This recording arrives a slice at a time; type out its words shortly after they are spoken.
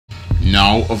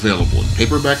Now available in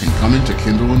paperback and coming to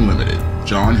Kindle Unlimited.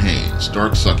 John Haynes,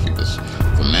 Dark Succubus.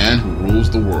 The man who rules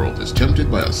the world is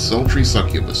tempted by a sultry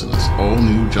succubus in this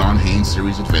all-new John Haynes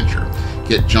series adventure.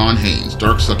 Get John Haynes,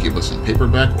 Dark Succubus in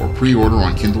paperback or pre-order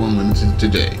on Kindle Unlimited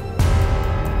today.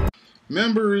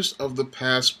 Members of the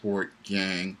Passport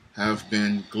Gang have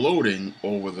been gloating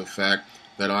over the fact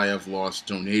that I have lost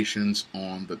donations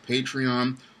on the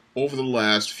Patreon over the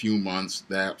last few months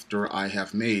after I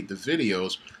have made the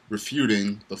videos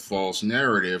refuting the false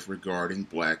narrative regarding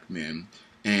black men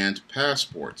and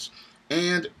passports.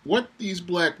 And what these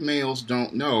black males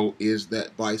don't know is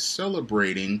that by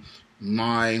celebrating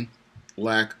my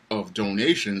lack of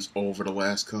donations over the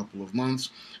last couple of months,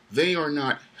 they are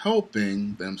not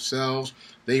helping themselves.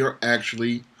 They are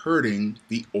actually hurting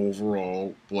the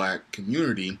overall black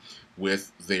community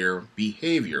with their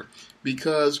behavior,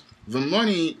 because the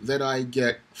money that I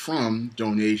get from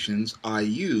donations I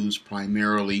use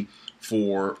primarily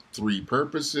for three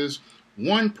purposes.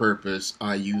 One purpose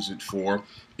I use it for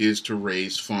is to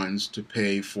raise funds to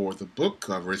pay for the book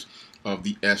covers of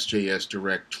the SJS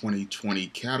Direct 2020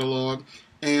 catalog,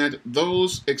 and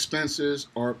those expenses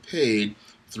are paid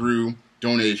through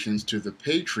donations to the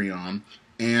Patreon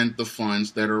and the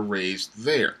funds that are raised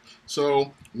there.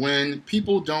 So when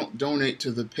people don't donate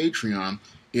to the Patreon,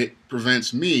 it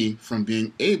prevents me from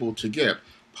being able to get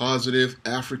positive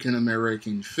African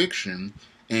American fiction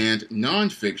and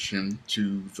nonfiction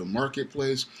to the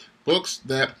marketplace, books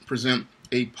that present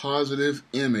a positive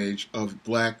image of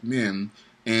black men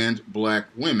and black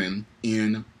women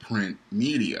in print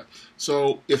media.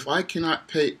 So if I cannot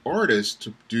pay artists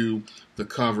to do the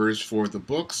covers for the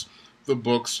books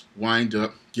wind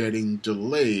up getting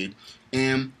delayed,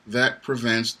 and that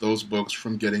prevents those books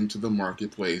from getting to the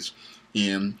marketplace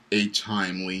in a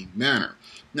timely manner.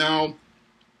 Now,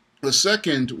 the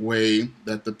second way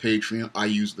that I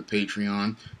use the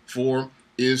Patreon for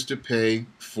is to pay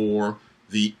for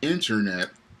the internet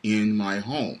in my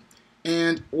home.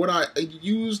 And what I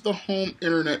use the home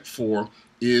internet for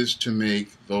is to make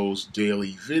those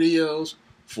daily videos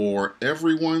for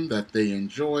everyone that they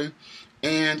enjoy.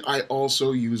 And I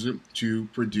also use it to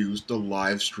produce the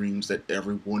live streams that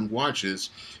everyone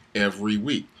watches every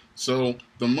week. So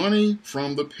the money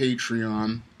from the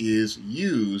Patreon is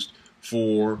used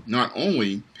for not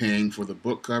only paying for the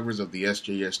book covers of the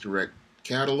SJS Direct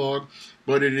catalog,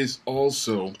 but it is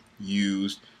also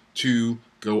used to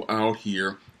go out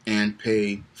here and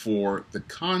pay for the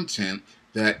content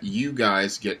that you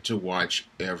guys get to watch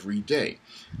every day.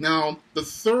 Now, the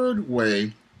third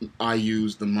way I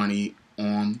use the money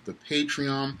on the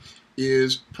Patreon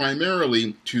is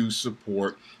primarily to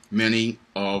support many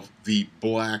of the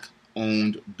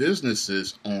black-owned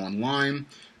businesses online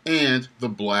and the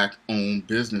black-owned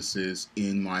businesses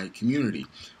in my community.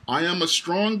 I am a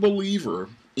strong believer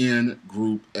in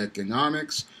group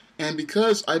economics, and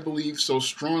because I believe so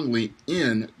strongly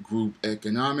in group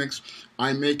economics,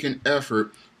 I make an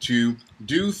effort to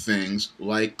do things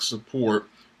like support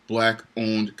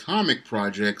black-owned comic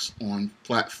projects on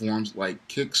platforms like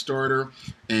Kickstarter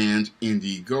and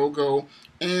Indiegogo,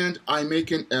 and I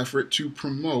make an effort to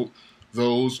promote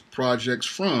those projects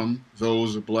from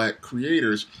those black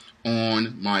creators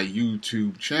on my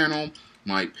YouTube channel,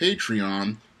 my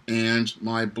Patreon, and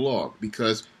my blog,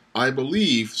 because I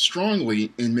believe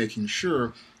strongly in making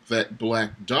sure that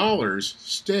black dollars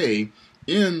stay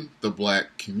in the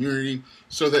black community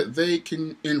so that they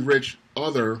can enrich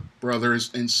other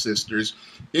brothers and sisters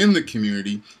in the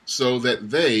community so that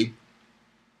they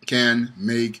can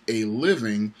make a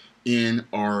living in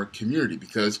our community.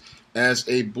 Because as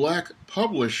a black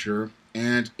publisher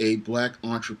and a black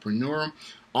entrepreneur,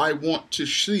 I want to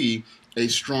see a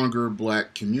stronger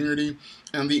black community,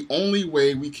 and the only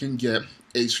way we can get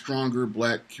a stronger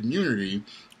black community,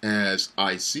 as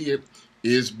I see it,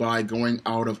 is by going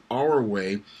out of our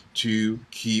way to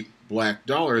keep black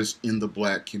dollars in the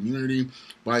black community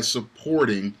by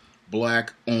supporting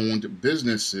black-owned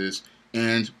businesses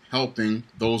and helping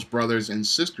those brothers and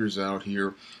sisters out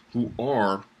here who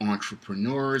are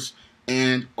entrepreneurs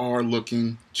and are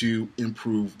looking to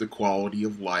improve the quality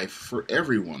of life for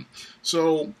everyone.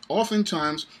 So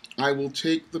oftentimes I will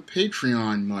take the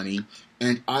Patreon money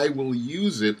and I will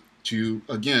use it to,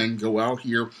 again, go out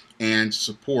here and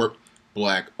support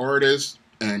black artists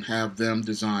and have them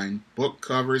design book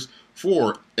covers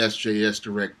for SJS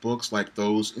Direct books like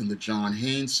those in the John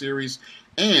Haynes series.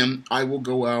 And I will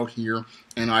go out here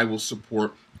and I will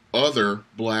support other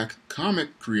black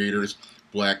comic creators,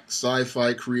 black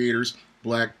sci-fi creators,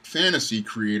 black fantasy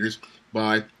creators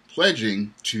by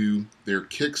pledging to their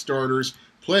Kickstarters,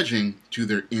 pledging to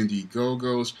their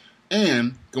Indiegogos,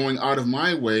 and going out of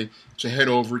my way to head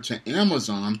over to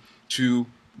Amazon to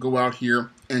go out here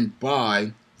and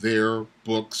buy their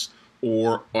books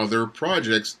or other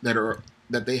projects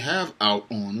that they have out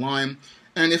online.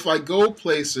 And if I go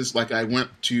places like I went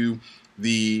to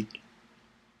the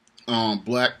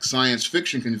Black Science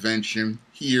Fiction Convention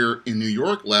here in New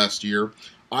York last year,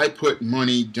 I put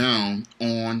money down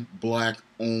on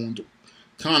Black-owned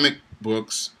comic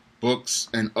books,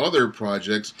 and other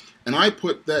projects, and I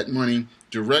put that money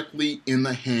directly in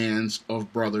the hands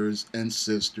of brothers and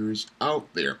sisters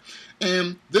out there.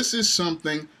 And this is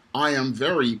something I am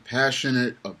very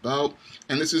passionate about,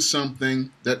 and this is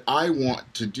something that I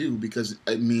want to do because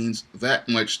it means that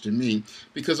much to me,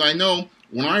 because I know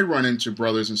when I run into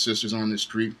brothers and sisters on the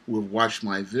street who have watched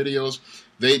my videos,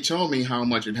 they tell me how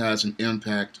much it has an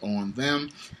impact on them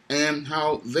and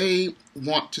how they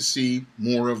want to see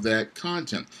more of that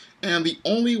content. And the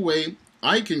only way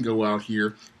I can go out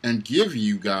here and give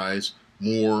you guys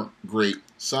more great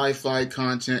sci-fi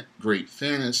content, great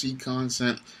fantasy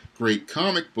content, great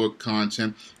comic book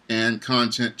content, and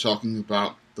content talking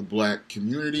about the Black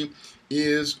community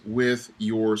is with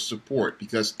your support,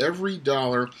 because every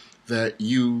dollar that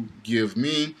you give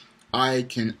me, I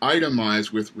can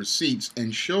itemize with receipts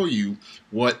and show you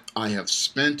what I have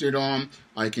spent it on.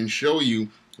 I can show you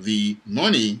the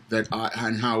money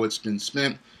and how it's been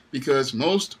spent, because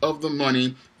most of the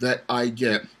money that I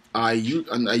get, I use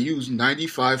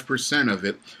 95% of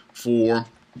it for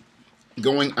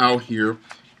going out here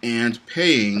and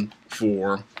paying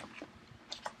for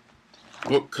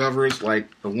book covers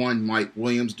like the one Mike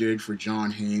Williams did for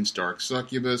John Haynes' Dark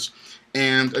Succubus.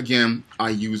 And again, I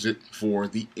use it for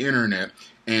the internet,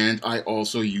 and I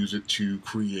also use it to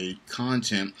create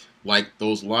content like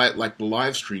the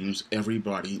live streams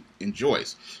everybody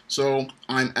enjoys. So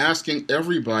I'm asking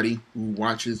everybody who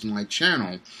watches my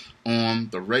channel on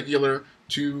the regular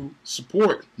to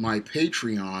support my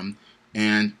Patreon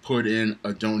and put in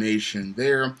a donation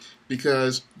there,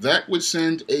 because that would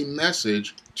send a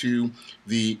message to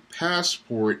the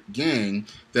Passport gang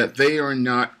that they are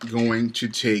not going to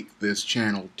take this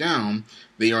channel down,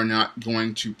 they are not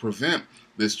going to prevent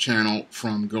this channel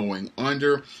from going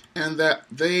under, and that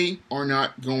they are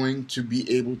not going to be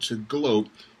able to gloat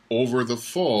over the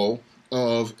fall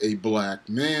of a Black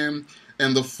man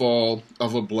and the fall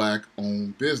of a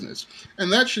Black-owned business.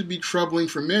 And that should be troubling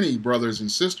for many brothers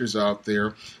and sisters out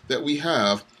there, that we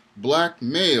have Black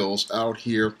males out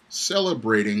here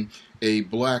celebrating a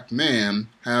Black man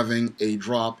having a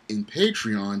drop in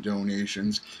Patreon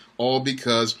donations, all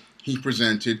because he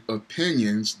presented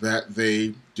opinions that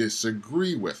they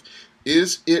disagree with.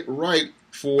 Is it right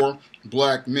for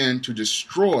Black men to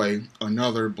destroy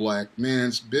another Black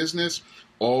man's business,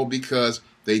 all because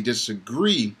they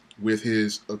disagree with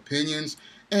his opinions?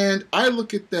 And I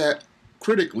look at that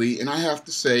critically, and I have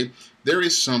to say there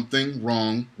is something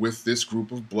wrong with this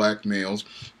group of Black males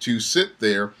to sit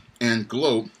there and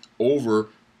gloat over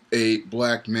a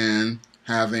Black man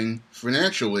having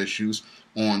financial issues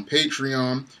on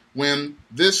Patreon when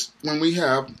we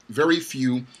have very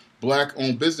few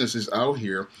Black-owned businesses out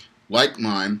here like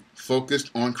mine focused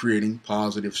on creating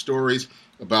positive stories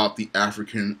about the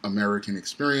African American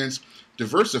experience,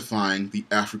 diversifying the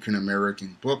African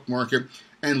American book market,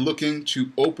 and looking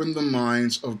to open the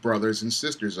minds of brothers and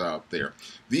sisters out there.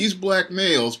 These Black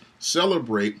males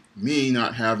celebrate me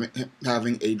not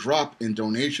having a drop in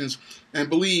donations and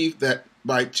believe that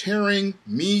by tearing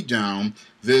me down,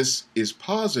 this is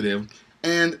positive,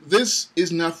 and this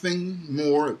is nothing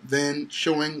more than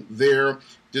showing their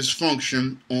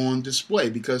dysfunction on display,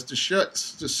 because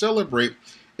to celebrate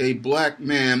a Black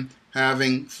man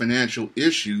having financial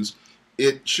issues,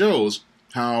 it shows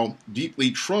how deeply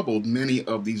troubled many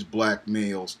of these Black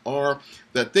males are,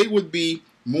 that they would be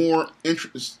more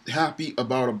happy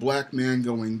about a Black man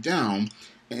going down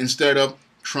instead of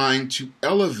trying to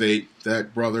elevate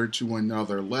that brother to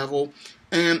another level.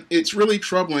 And it's really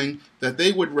troubling that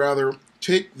they would rather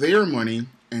take their money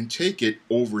and take it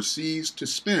overseas to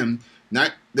spend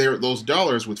those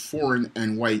dollars with foreign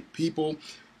and white people,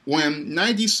 when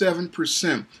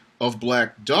 97% of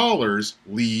Black dollars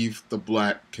leave the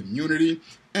Black community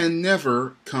and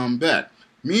never come back.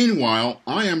 Meanwhile,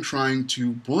 I am trying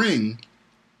to bring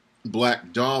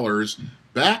Black dollars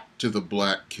back to the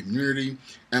Black community,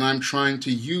 and I'm trying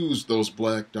to use those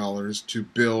Black dollars to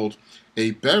build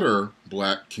a better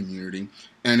Black community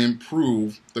and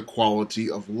improve the quality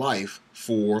of life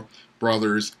for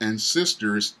brothers and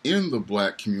sisters in the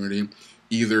Black community,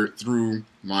 either through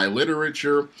my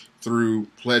literature, through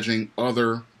pledging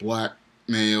other Black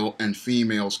male and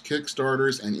females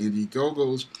Kickstarters and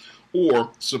Indiegogos,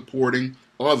 or supporting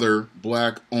other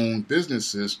black-owned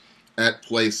businesses at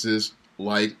places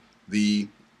like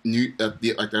when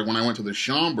I went to the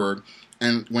Schaumburg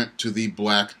and went to the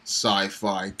Black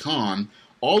Sci-Fi Con.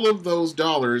 All of those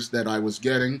dollars that I was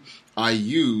getting, I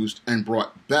used and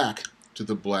brought back to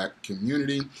the black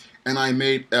community, and I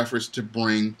made efforts to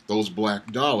bring those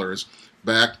black dollars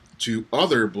back to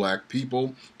other black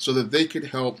people so that they could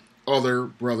help other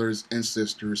brothers and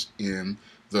sisters in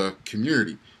the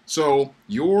community. So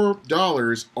your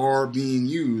dollars are being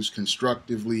used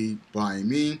constructively by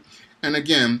me, and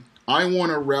again, I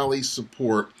want to rally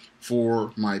support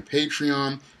for my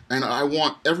Patreon, and I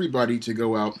want everybody to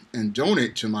go out and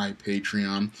donate to my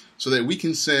Patreon so that we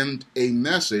can send a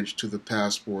message to the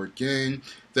Passport Gang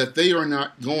that they are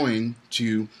not going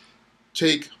to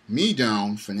take me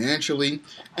down financially,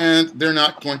 and they're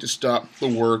not going to stop the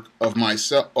work of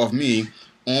me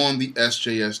on the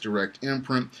SJS Direct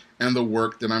imprint and the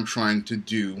work that I'm trying to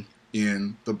do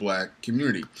in the black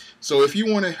community. So if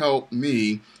you want to help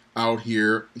me out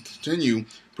here and continue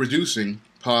producing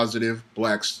positive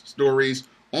black stories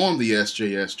on the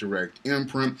SJS Direct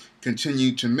imprint,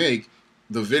 continue to make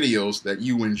the videos that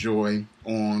you enjoy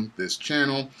on this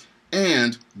channel,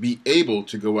 and be able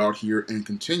to go out here and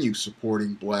continue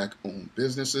supporting black-owned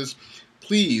businesses,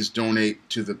 please donate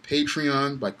to the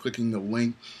Patreon by clicking the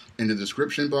link in the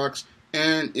description box.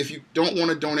 And if you don't want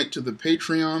to donate to the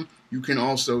Patreon, you can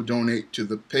also donate to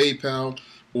the PayPal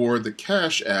or the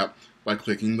Cash App by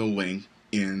clicking the link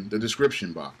in the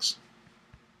description box.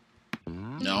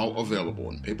 Now available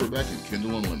in paperback and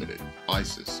Kindle Unlimited,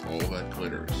 Isis, All That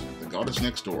Glitters. The goddess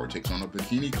next door takes on a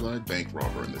bikini-clad bank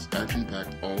robber in this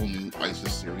action-packed, all-new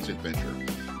Isis series adventure.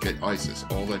 Get Isis,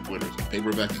 All That Glitters in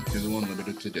paperback and Kindle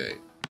Unlimited today.